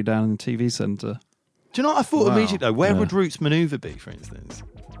library down in the TV centre. Do you know what I thought immediately though? Where would Roots Maneuver be, for instance?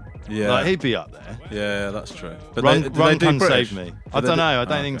 Yeah, like, he'd be up there. Yeah, that's true. But Run they Come Save Me. I don't know. I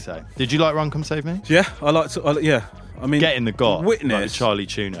don't think so. Did you like Run Come Save Me? Yeah, I like to. Yeah, I mean, Get in the God. Witness, like the Charlie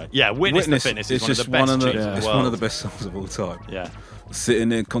Tuna. Yeah, Witness the Fitness is one of the best tunes in the world. It's one of the best songs of all time. Yeah. Sitting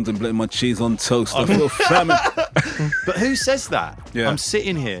there contemplating my cheese on toast. I feel famine. But who says that? Yeah. I'm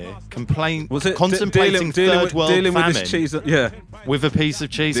sitting here dealing contemplating third world famine with this cheese? with a piece of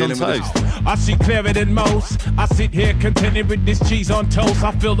cheese on toast. I see clearer than most. I sit here contented with this cheese on toast.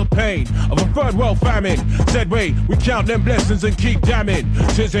 I feel the pain of a third world famine. Said wait, we count them blessings and keep jamming.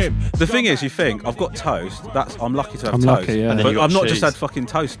 Says him. The thing is, you think I've got toast. I'm lucky to have I'm toast. lucky, yeah. But I've not cheese. just had fucking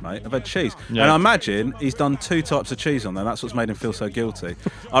toast, mate. I've had cheese. Yeah. And I imagine he's done 2 types of cheese on there. That's what's made him feel so guilty.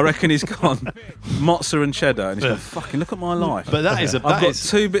 I reckon he's gone mozza and cheddar, and he's gone, fucking look at my life. But I've got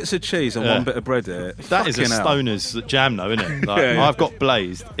 2 bits of cheese and 1 bit of bread here. That is a Fucking hell. stoner's jam, though, isn't it? Like, Yeah. I've got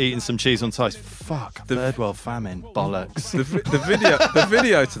blazed, eating some cheese on toast. Fuck, third world famine, bollocks. The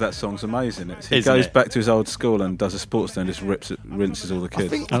video to that song's amazing. He Isn't goes it? back to his old school and does a sports day and just rinses all the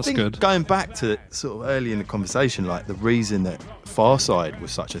kids. I think going back to sort of early in the conversation, like the reason that Farside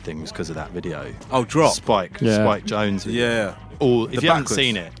was such a thing was because of that video. Oh, Drop. Spike Jones. Yeah. If you haven't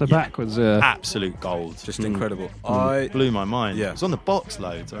seen it, backwards, absolute gold. Just incredible. Blew my mind. Yeah. It was on the box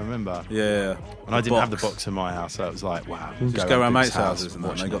loads, I remember. Yeah. And I didn't have the box in my house, so it was like, wow. Just go around mates' houses and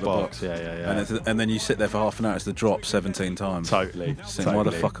watch they got the box. Yeah. And then you sit there for half an hour. It's the Drop 17 times. Totally. Just think, why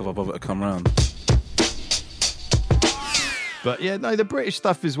the fuck have I bothered to come round? But yeah, no, the British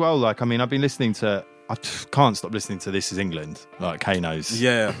stuff as well. Like, I mean, I've been listening to. I can't stop listening to This Is England, like Kano's.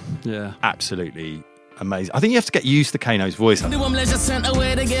 Yeah. Absolutely amazing. I think you have to get used to Kano's voice. Do them leisure sent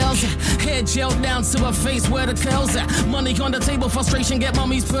away the girls. Here head gelled down to her face where the curls at. Money on the table, frustration, get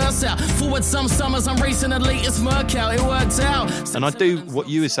mummy's purse out. Forward some summers, I'm racing the latest Merc out. It worked out. And I do what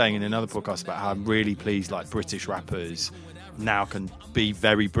you were saying in another podcast about how I'm really pleased like British rappers now can be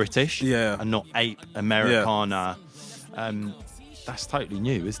very British and not ape Americana. That's totally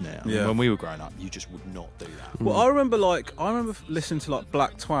new, isn't it? I mean, when we were growing up, you just would not do that. Well, I remember listening to like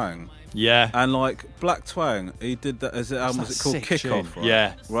Black Twang. Yeah. And like Black Twang, he did that as an album, was it called Kick Off, right?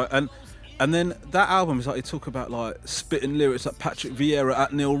 Yeah. Right. And then that album is like, he talk about like spitting lyrics like Patrick Vieira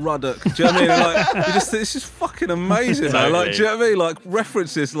at Neil Ruddock. Do you know what I mean? Like, you just think it's just fucking amazing. Totally. Like, do you know what I mean? Like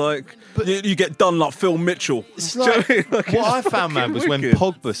references, like you get done like Phil Mitchell. It's Do you know like, what I mean? Like, what I found, man, was when wicked.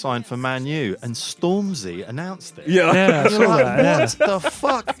 Pogba signed for Man U and Stormzy announced it. Yeah, I You're saw like, that, what the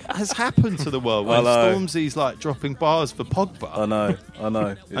fuck has happened to the world when Stormzy's like dropping bars for Pogba? I know.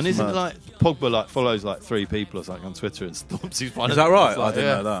 It's And isn't mad. it like Pogba like follows like 3 people or something on Twitter and Stormzy's one Is of that them. right? It's like, I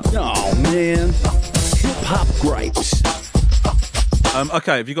didn't know that. Oh man, hip hop gripes.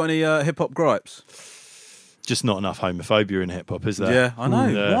 Okay, have you got any hip hop gripes? Just not enough homophobia in hip hop, is there? Yeah, I know.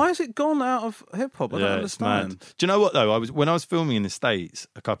 Yeah. Why has it gone out of hip hop? I don't It's mad. understand. Do you know what though? When I was filming in the States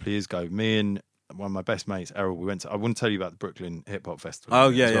a couple of years ago, me and one of my best mates, Errol, we went to. I wouldn't tell you about the Brooklyn Hip Hop Festival. Oh,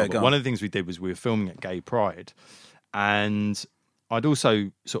 as yeah, well, yeah, but go on. one of the things we did was we were filming at Gay Pride, and I'd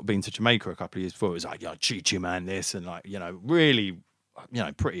also sort of been to Jamaica a couple of years before. It was like, Chi-Chi man, this and like, really,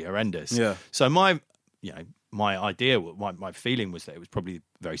 pretty horrendous. Yeah. So my idea, my feeling was that it was probably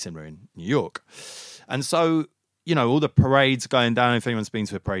very similar in New York, and so. All the parades going down, if anyone's been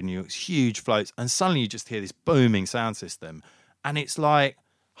to a parade in New York, it's huge floats, and suddenly you just hear this booming sound system, and it's like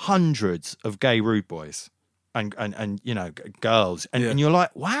hundreds of gay rude boys and girls, and you're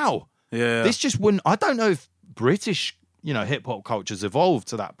like, wow, this just wouldn't. I don't know if British hip hop culture's evolved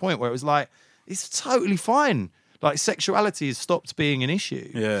to that point where it was like it's totally fine. Like sexuality has stopped being an issue.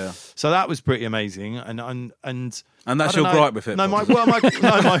 Yeah. So that was pretty amazing, and that's your gripe with it. No, my gripe is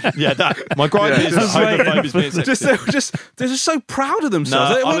that homophobia is being sexist. They're just so proud of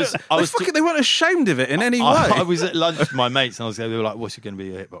themselves. They weren't ashamed of it in any way. I was at lunch with my mates, and they were like, "What's going to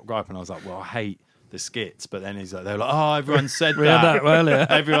be a hip hop gripe?" And I was like, "Well, I hate the skits." But then they were like, "Oh, everyone said We had that earlier.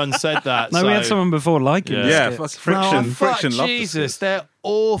 Everyone said that." No, we had someone before liking Yeah, the skits. Friction. Loved Jesus, they're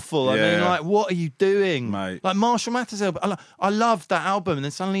awful. I mean, Yeah. like, what are you doing, mate? Like Marshall Mathers album, I loved that album, and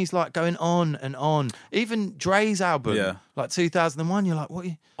then suddenly he's like going on and on. Even Dre's album, like 2001, you're like, what?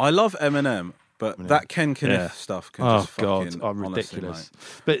 I love Eminem, but that Ken Kniff stuff can just fucking ridiculous.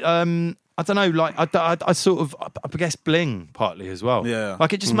 Honestly, but I don't know, like I sort of, I guess Bling partly as well. Yeah.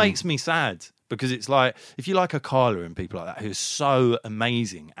 Like it just makes me sad because it's like, if you like Akala and people like that who are so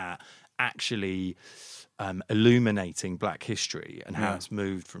amazing at actually illuminating black history and how it's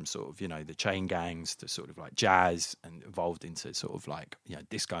moved from sort of, the chain gangs to sort of like jazz and evolved into sort of like,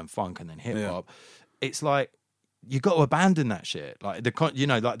 disco and funk and then hip hop. It's like, you got to abandon that shit. Like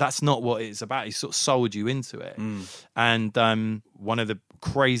like that's not what it's about. He sort of sold you into it. And one of the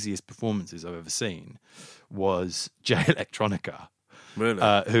craziest performances I've ever seen was Jay Electronica. Really?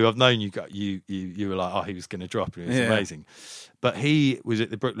 Who I've known you were like, oh, he was going to drop it. It was amazing. But he was at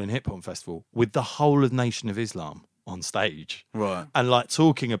the Brooklyn Hip Hop Festival with the whole of Nation of Islam on stage. Right. And like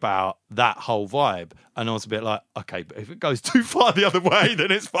talking about that whole vibe. And I was a bit like, okay, but if it goes too far the other way, then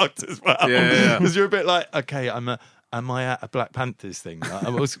it's fucked as well. Yeah. Because you're a bit like, okay, am I at a Black Panthers thing? Like,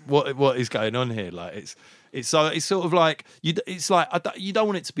 what is going on here? Like it's sort of like you don't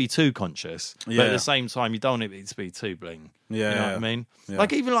want it to be too conscious, but at the same time you don't want it to be too bling. Yeah, you know what I mean? Yeah.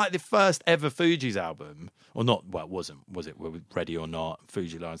 Like even like the first ever Fugees album, or not? Well, was it Ready or Not,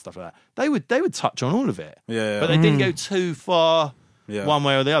 Fuji and stuff like that? They would touch on all of it, but they didn't go too far one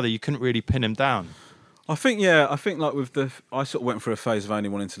way or the other. You couldn't really pin them down. I think like with I sort of went through a phase of only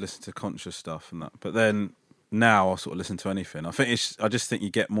wanting to listen to conscious stuff and that, but then now I sort of listen to anything. I just think you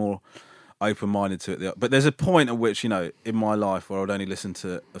get more open-minded to it. But there's a point at which, in my life where I'd only listen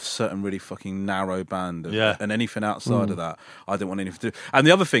to a certain really fucking narrow band and anything outside of that, I didn't want anything to do. And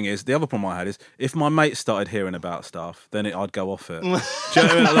the other problem I had is if my mates started hearing about stuff, then I'd go off it. Do you know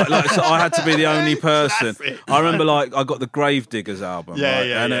what I mean? So I had to be the only person. I remember like I got the Gravediggers album.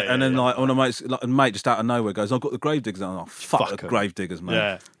 And then like one of my mates, like, a mate just out of nowhere goes, I've got the Gravediggers. I'm like, fuck the Gravediggers, mate.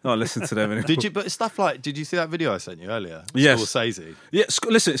 Yeah. I listen to them anymore. Did you see that video I sent you earlier? Yes. Scorsese. Yeah,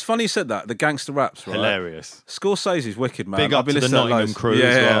 listen, it's funny you said that. The gangster raps, right? Hilarious. Scorsese's wicked, man. Big up to the Nottingham crew as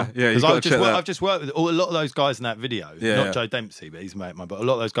well. Yeah, because I've just worked with a lot of those guys in that video. Not Joe Dempsey, but he's a mate of mine. But a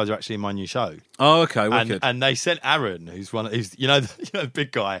lot of those guys are actually in my new show. Oh, okay, wicked. And they sent Aaron, who's the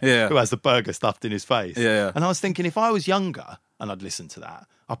big guy who has the burger stuffed in his face. Yeah. And I was thinking, if I was younger and I'd listened to that,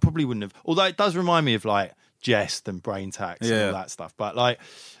 I probably wouldn't have. Although it does remind me of like Jest and Brain Tax and all that stuff. But like,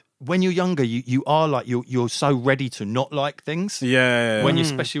 when you're younger, you are like you're so ready to not like things. Yeah.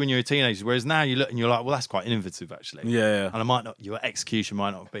 Especially when you're a teenager. Whereas now you look and you're like, well, that's quite innovative actually. Yeah. And your execution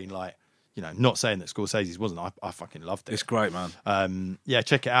might not have been like, not saying that Scorsese's wasn't. I fucking loved it. It's great, man.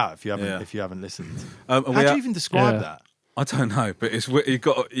 Check it out if you haven't listened. How do you even describe that? I don't know, but you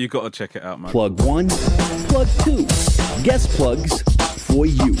got to check it out, man. Plug 1, plug 2. Guest plugs for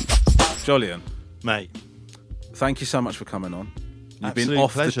you. Jolyon, mate, thank you so much for coming on. You've Absolute been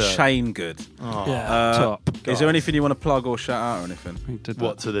off pleasure. the chain good. Oh. Top. Is there anything you want to plug or shout out or anything?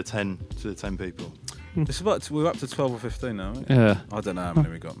 What to the 10 people? We're up to 12 or 15 now. Right? Yeah. I don't know how many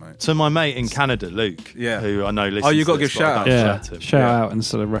we got, mate. So my mate in Canada, Luke, who I know listens. Oh, you got to to give this, shout out. Yeah, shout out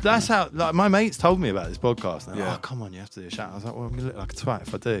instead of reference. That's how my mates told me about this podcast. And Yeah. oh, come on, you have to do a shout out. I was like, well, I'm going to look like a twat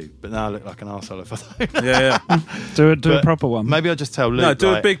if I do. But now I look like an arsehole if I don't. Yeah. Do a But proper one. Maybe I'll just tell Luke. No, do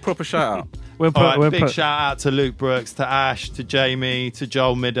a like, big proper shout out. Big shout out to Luke Brooks, to Ash, to Jamie, to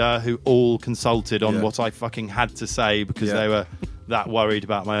Joel Midder, who all consulted on what I fucking had to say because they were that worried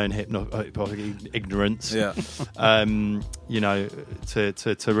about my own hypnotic ignorance. Yeah. To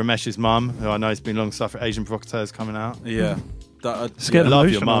Ramesh's mum, who I know has been long suffering. Asian Provocateurs coming out. Yeah. Love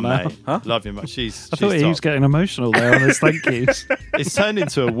your mum, now. mate. Huh? Love your mum. She's I thought he was getting emotional there on his thank yous. It's turned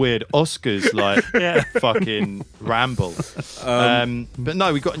into a weird Oscars fucking ramble. But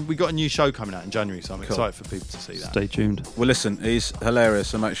no, we got a new show coming out in January, so I'm excited for people to see that. Stay tuned. Well, listen, he's hilarious,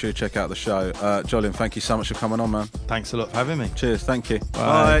 so make sure you check out the show. Jolyon, thank you so much for coming on, man. Thanks a lot for having me. Cheers, thank you.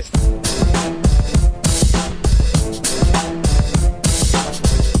 Bye.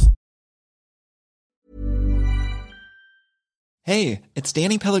 Hey, it's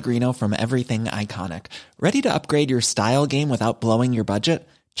Danny Pellegrino from Everything Iconic. Ready to upgrade your style game without blowing your budget?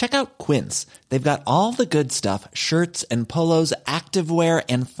 Check out Quince. They've got all the good stuff, shirts and polos, activewear,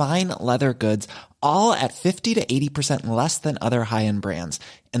 and fine leather goods, all at 50 to 80% less than other high-end brands.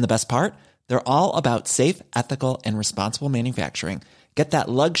 And the best part? They're all about safe, ethical, and responsible manufacturing. Get that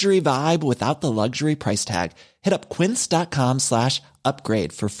luxury vibe without the luxury price tag. Hit up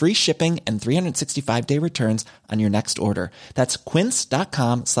quince.com/upgrade for free shipping and 365-day returns on your next order. That's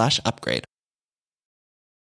quince.com/upgrade.